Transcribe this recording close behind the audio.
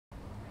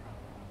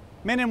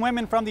Men and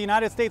women from the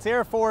United States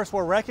Air Force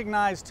were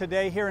recognized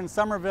today here in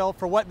Summerville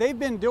for what they've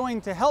been doing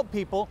to help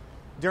people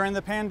during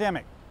the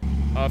pandemic.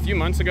 A few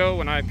months ago,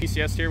 when I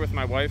PCS'd here with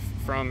my wife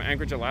from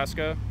Anchorage,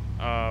 Alaska,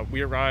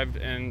 we arrived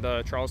in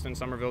the Charleston,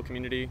 Summerville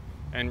community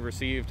and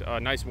received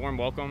a nice warm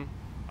welcome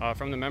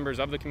from the members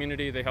of the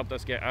community. They helped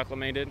us get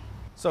acclimated.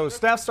 So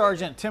Staff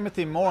Sergeant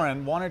Timothy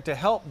Morin wanted to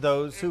help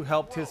those who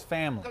helped his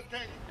family.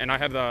 And I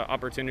had the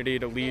opportunity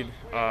to lead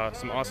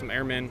some awesome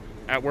airmen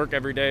at work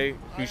every day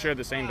who share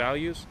the same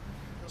values.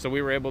 So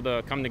we were able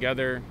to come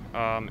together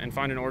and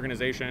find an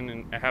organization,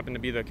 and it happened to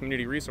be the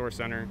Community Resource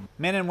Center.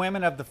 Men and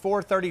women of the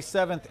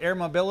 437th Air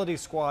Mobility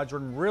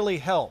Squadron really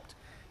helped,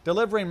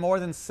 delivering more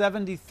than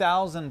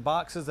 70,000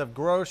 boxes of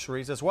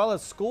groceries as well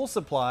as school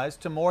supplies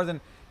to more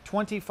than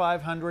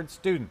 2,500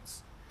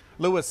 students.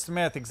 Lewis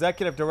Smith,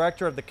 Executive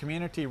Director of the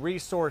Community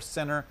Resource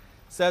Center,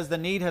 says the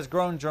need has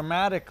grown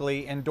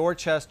dramatically in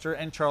Dorchester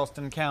and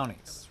Charleston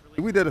counties.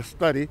 We did a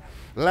study.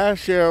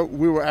 Last year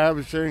we were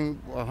averaging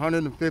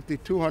 150,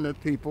 200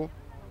 people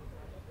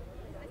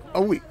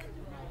a week.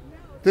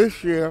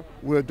 This year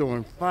we're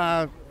doing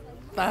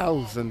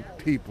 5,000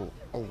 people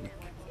a week.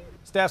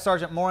 Staff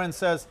Sergeant Morin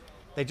says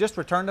they just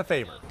returned a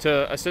favor.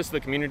 To assist the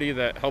community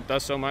that helped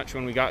us so much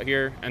when we got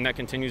here and that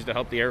continues to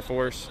help the Air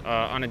Force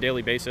on a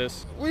daily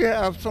basis. We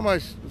have so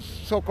much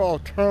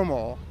so-called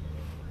turmoil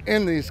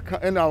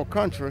in our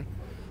country,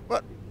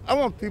 but I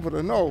want people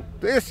to know,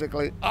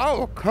 basically,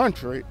 our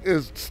country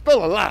is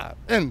still alive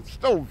and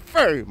still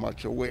very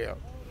much aware.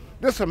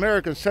 This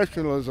American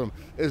sectionalism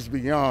is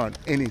beyond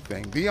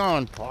anything,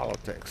 beyond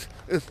politics.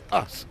 It's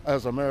us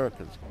as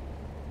Americans.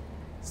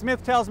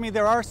 Smith tells me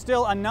there are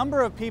still a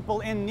number of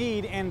people in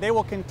need and they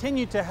will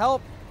continue to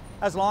help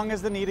as long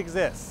as the need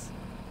exists.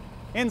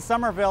 In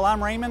Summerville,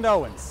 I'm Raymond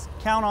Owens.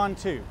 Count on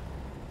 2.